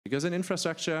Because in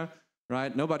infrastructure,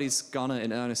 right, nobody's gonna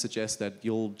in earnest suggest that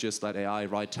you'll just let AI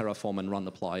write Terraform and run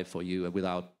apply for you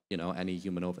without, any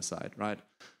human oversight, right?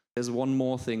 There's one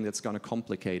more thing that's gonna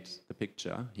complicate the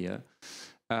picture here.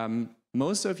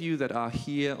 Most of you that are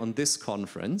here on this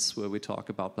conference, where we talk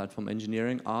about platform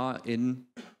engineering, are in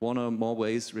one or more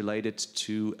ways related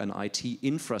to an IT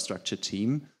infrastructure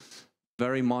team,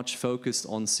 very much focused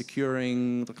on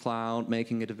securing the cloud,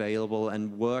 making it available,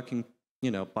 and working,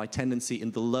 by tendency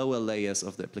in the lower layers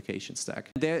of the application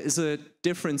stack. There is a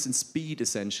difference in speed,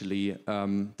 essentially,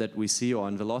 that we see, or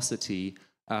in velocity,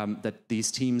 that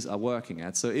these teams are working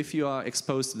at. So if you are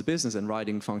exposed to the business and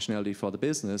writing functionality for the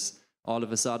business, all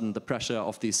of a sudden the pressure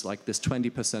of this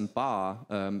 20% bar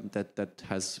that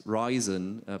has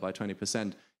risen by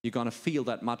 20%, you're going to feel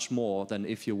that much more than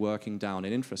if you're working down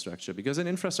in infrastructure. Because in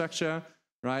infrastructure,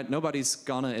 right, nobody's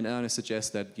going to in earnest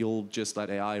suggest that you'll just let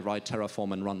AI write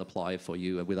Terraform and run apply for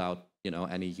you without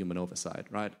any human oversight,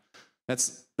 right?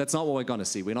 That's not what we're going to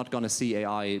see. We're not going to see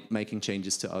AI making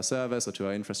changes to our servers or to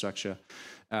our infrastructure.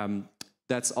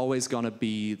 That's always going to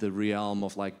be the realm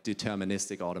of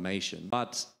deterministic automation.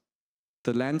 But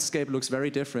the landscape looks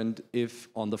very different if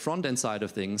on the front-end side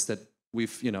of things that we've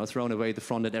thrown away the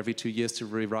front-end every 2 years to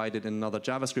rewrite it in another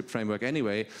JavaScript framework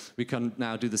anyway, we can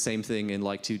now do the same thing in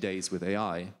 2 days with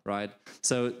AI, right?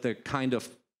 So the kind of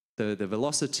the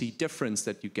velocity difference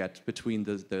that you get between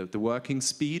the working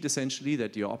speed essentially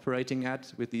that you're operating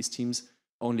at with these teams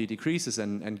only decreases,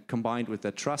 and combined with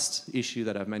the trust issue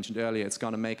that I've mentioned earlier, it's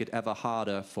going to make it ever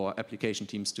harder for application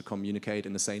teams to communicate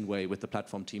in the same way with the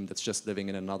platform team that's just living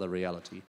in another reality.